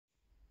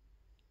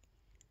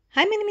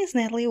Hi, my name is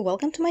Natalie.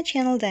 Welcome to my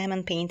channel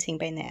Diamond Painting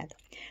by Nat.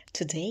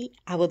 Today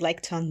I would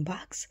like to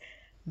unbox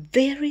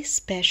very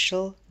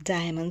special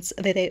diamonds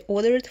that I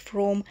ordered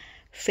from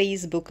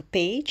Facebook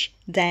page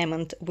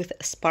Diamond with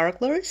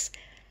Sparklers,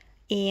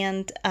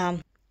 and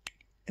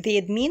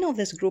the admin of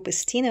this group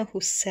is Tina,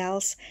 who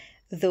sells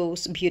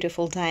those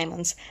beautiful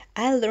diamonds.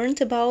 I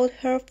learned about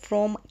her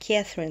from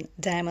Catherine,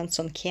 Diamonds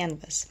on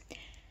Canvas.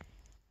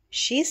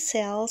 She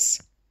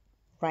sells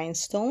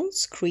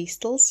rhinestones,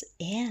 crystals,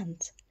 and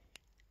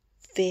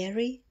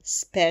very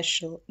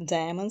special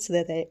diamonds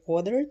that I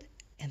ordered,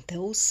 and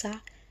those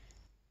are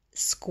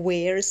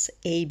squares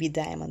AB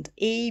diamond,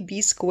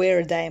 AB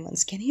square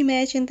diamonds. Can you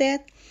imagine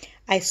that?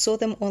 I saw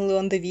them only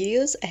on the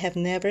videos. I have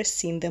never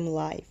seen them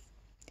live.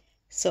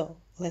 So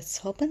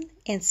let's open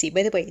and see.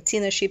 By the way,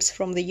 Tina ships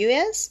from the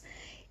US,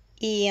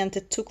 and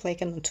it took like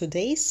 2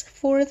 days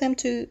for them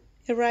to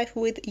arrive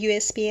with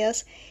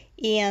USPS,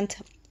 and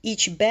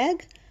each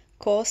bag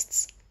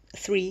costs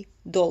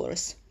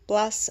 $3.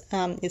 Plus,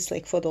 it's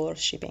like $4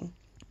 shipping.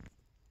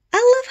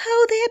 I love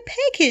how they are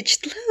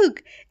packaged.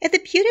 Look at the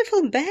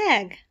beautiful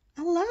bag.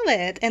 I love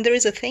it. And there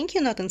is a thank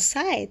you note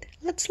inside.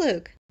 Let's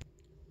look.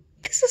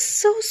 This is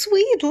so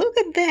sweet. Look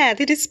at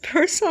that. It is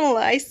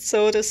personalized,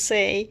 so to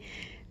say.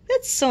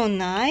 That's so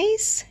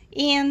nice.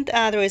 And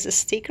there is a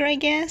sticker, I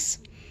guess.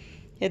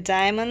 A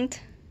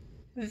diamond.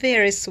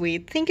 Very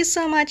sweet. Thank you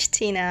so much,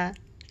 Tina.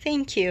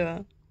 Thank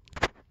you.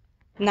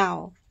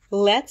 Now,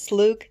 let's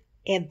look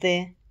at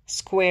the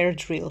square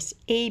drills,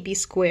 AB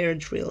square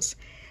drills.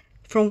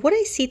 From what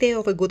I see, they are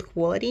of a good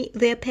quality.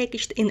 They are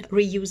packaged in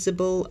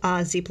reusable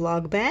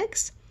Ziploc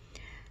bags.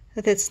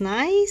 That's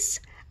nice.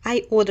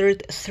 I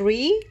ordered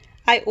 3.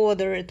 I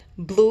ordered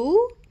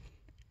blue,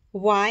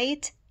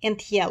 white,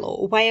 and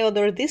yellow. Why I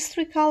ordered these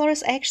 3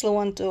 colors? I actually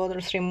want to order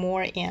 3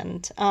 more,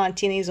 and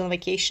Tina is on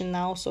vacation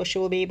now, so she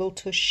will be able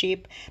to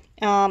ship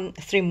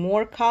 3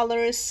 more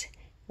colors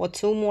or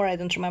 2 more. I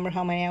don't remember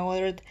how many I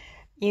ordered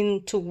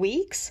in 2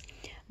 weeks.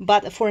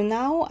 But for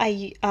now,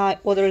 I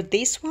ordered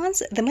these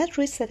ones. The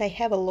matter is that I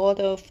have a lot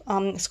of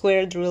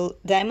square drill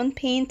diamond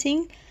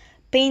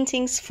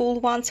paintings, full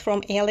ones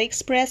from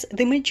AliExpress.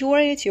 The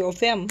majority of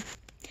them,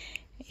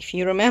 if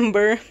you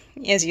remember,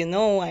 as you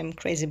know, I'm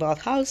crazy about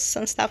houses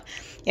and stuff,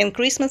 and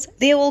Christmas.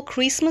 They're all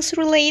Christmas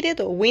related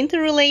or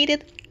winter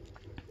related.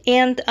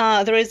 And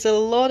there is a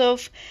lot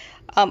of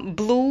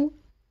blue,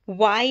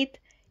 white,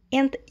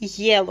 and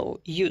yellow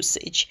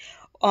usage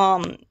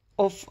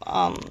of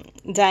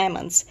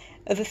diamonds.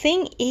 The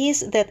thing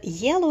is that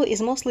yellow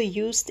is mostly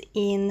used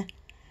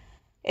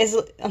as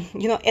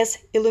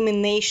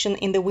illumination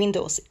in the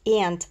windows,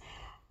 and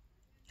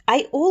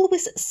I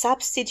always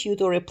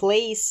substitute or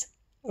replace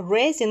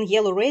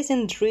yellow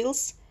resin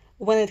drills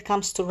when it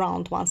comes to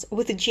round ones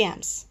with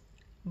gems.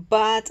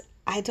 But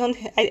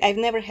I've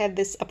never had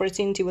this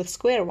opportunity with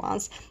square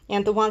ones,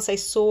 and once I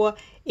saw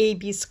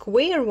AB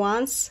square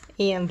ones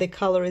and the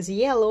color is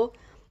yellow,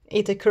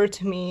 it occurred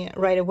to me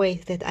right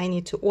away that I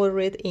need to order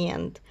it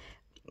and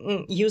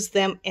use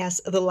them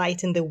as the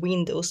light in the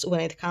windows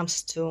when it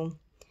comes to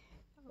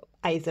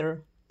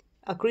either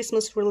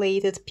Christmas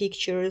related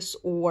pictures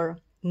or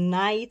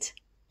night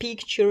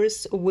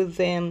pictures with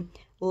the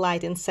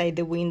light inside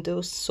the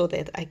windows, so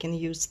that I can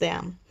use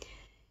them.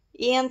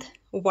 And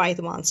white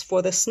ones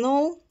for the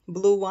snow,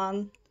 blue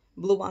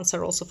ones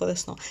are also for the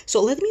snow. So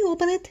let me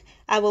open it.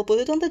 I will put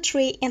it on the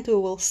tray and we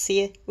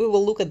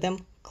will look at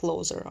them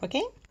closer,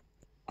 okay?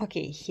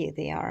 Okay, here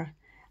they are.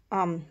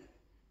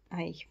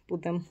 I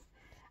put them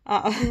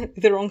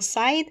the wrong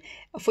side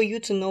for you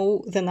to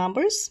know the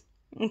numbers,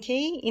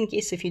 okay, in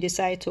case if you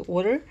decide to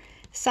order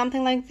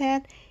something like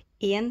that.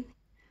 And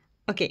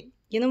okay,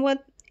 you know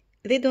what,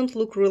 they don't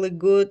look really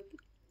good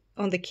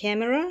on the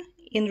camera.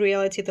 In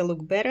reality, they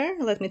look better.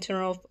 Let me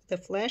turn off the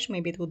flash,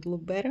 maybe it would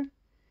look better.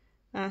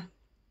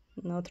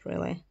 Not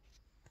really.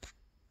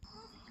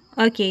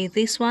 Okay,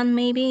 this one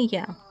maybe,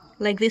 yeah,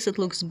 like this it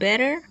looks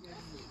better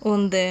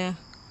on the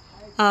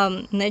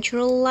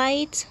natural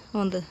light,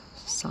 on the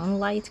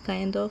sunlight,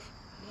 kind of.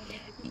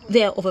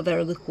 They are of a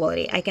very good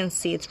quality. I can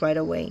see it right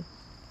away.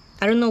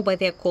 I don't know why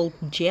they're called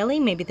jelly.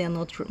 Maybe they're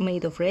not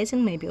made of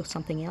resin, maybe of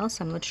something else.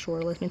 I'm not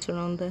sure. Let me turn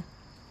on the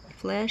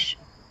flash.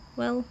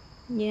 Well,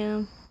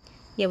 yeah,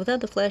 without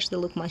the flash they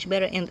look much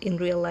better, and in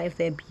real life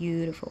they're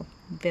beautiful,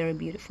 very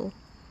beautiful.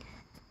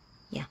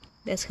 Yeah,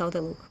 that's how they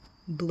look.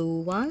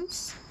 Blue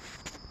ones,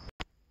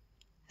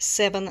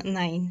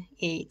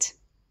 798.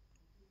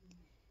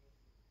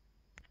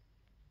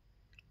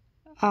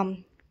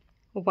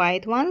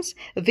 White ones,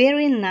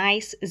 very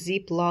nice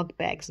Ziploc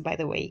bags, by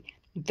the way,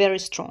 very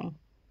strong.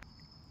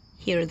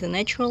 Here the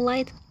natural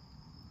light.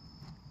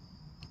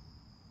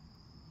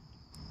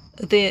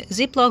 The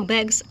Ziploc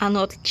bags are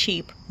not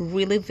cheap,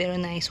 really very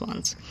nice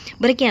ones.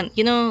 But again,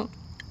 in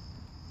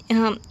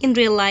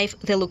real life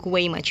they look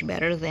way much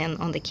better than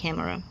on the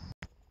camera.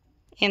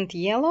 And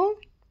yellow,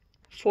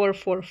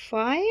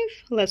 445.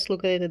 Let's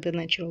look at it at the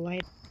natural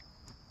light.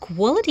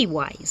 Quality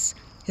wise,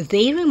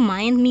 they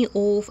remind me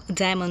of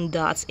Diamond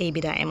Dots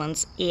AB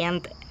diamonds,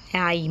 and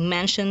I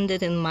mentioned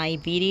it in my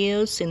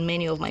videos, in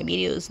many of my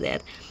videos,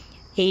 that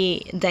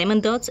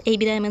diamond dots,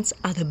 AB diamonds,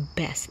 are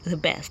the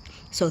best.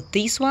 So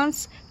these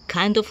ones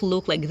kind of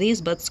look like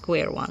this, but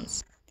square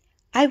ones.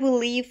 I will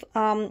leave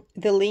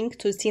the link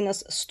to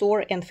Tina's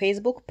store and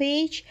Facebook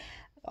page.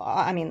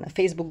 I mean, a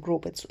Facebook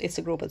group. It's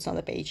a group. It's not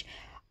a page.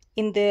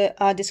 In the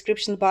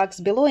description box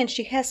below, and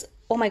she has,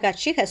 oh my god,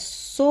 she has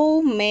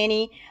so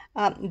many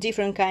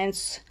different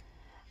kinds,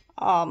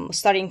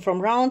 starting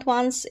from round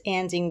ones,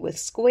 ending with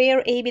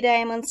square AB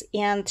diamonds,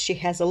 and she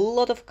has a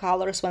lot of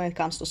colors when it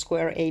comes to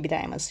square AB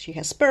diamonds. She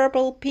has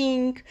purple,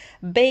 pink,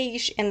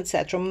 beige, and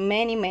etc.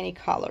 Many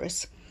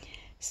colors.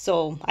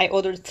 So I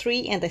ordered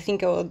 3, and I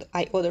think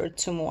I ordered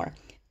 2 more.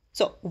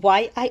 So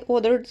why I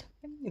ordered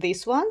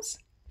these ones?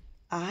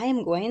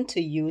 I'm going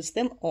to use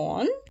them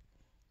on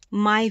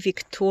my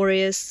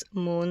Victorious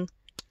Moon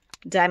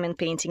diamond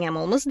painting. I'm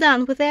almost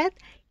done with that.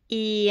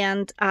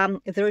 And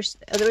there's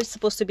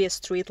supposed to be a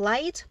street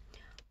light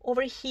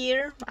over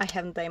here. I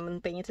haven't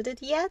diamond painted it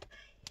yet.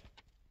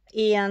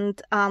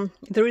 And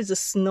there is a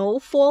snow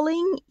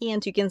falling,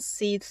 and you can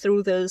see it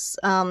through this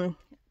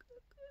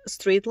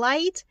street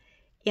light.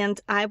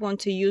 And I want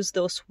to use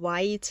those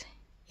white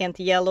and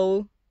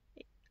yellow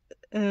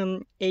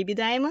AB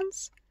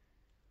diamonds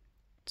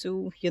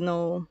to, you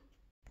know,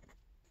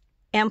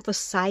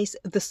 emphasize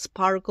the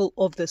sparkle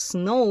of the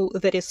snow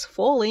that is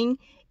falling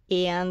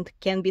and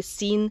can be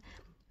seen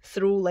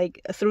through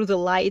the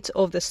light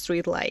of the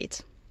street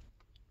light.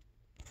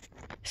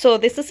 So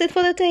this is it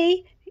for the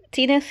day.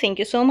 Tina, thank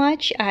you so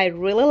much. I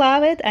really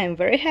love it. I'm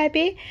very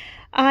happy,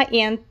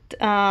 and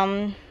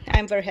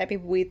I'm very happy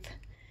with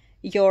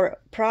your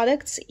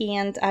products,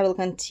 and I will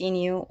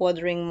continue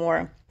ordering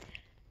more.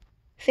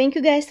 Thank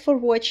you guys for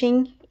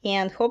watching,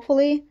 and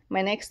hopefully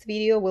my next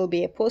video will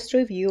be a post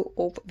review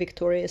of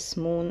Victorious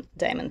Moon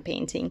diamond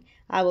painting.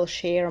 I will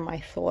share my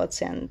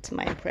thoughts and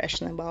my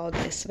impression about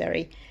this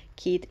very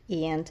kit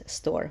and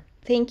store.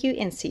 Thank you,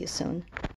 and see you soon.